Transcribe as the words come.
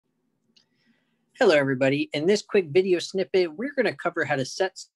Hello, everybody. In this quick video snippet, we're going to cover how to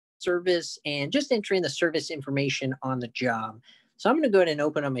set service and just enter in the service information on the job. So I'm going to go ahead and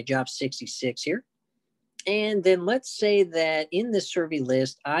open up my job 66 here. And then let's say that in this survey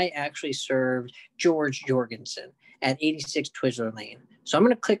list, I actually served George Jorgensen at 86 Twizzler Lane. So I'm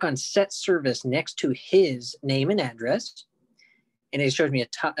going to click on set service next to his name and address. And it shows me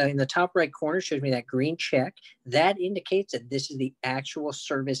in the top right corner, shows me that green check. That indicates that this is the actual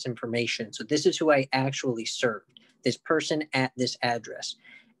service information. So this is who I actually served, this person at this address.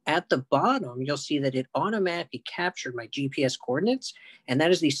 At the bottom, you'll see that it automatically captured my GPS coordinates, and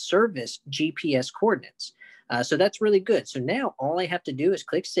that is the service GPS coordinates. So that's really good. So now all I have to do is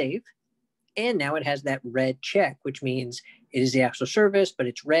click save, and now it has that red check, which means it is the actual service, but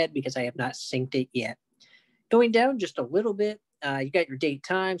it's red because I have not synced it yet. Going down just a little bit, you got your date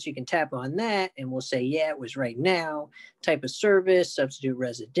time, so you can tap on that, and we'll say, yeah, it was right now. Type of service, substitute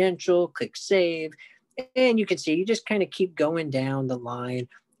residential, click save, and you can see you just kind of keep going down the line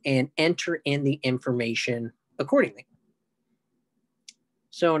and enter in the information accordingly.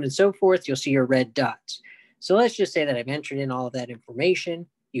 So on and so forth, you'll see your red dots. So let's just say that I've entered in all of that information.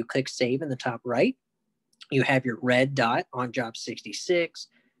 You click save in the top right. You have your red dot on job 66.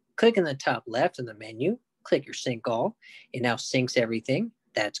 Click in the top left in the menu. Click your sync all. It now syncs everything.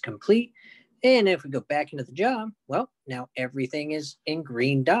 That's complete. And if we go back into the job, well, now everything is in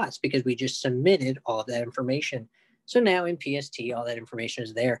green dots because we just submitted all of that information. So now in PST, all that information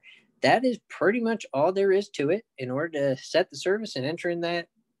is there. That is pretty much all there is to it in order to set the service and enter in that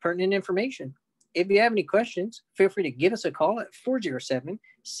pertinent information. If you have any questions, feel free to give us a call at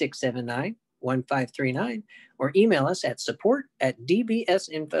 407-679-1539 or email us at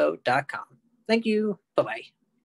support@dbsinfo.com. Thank you. Bye-bye.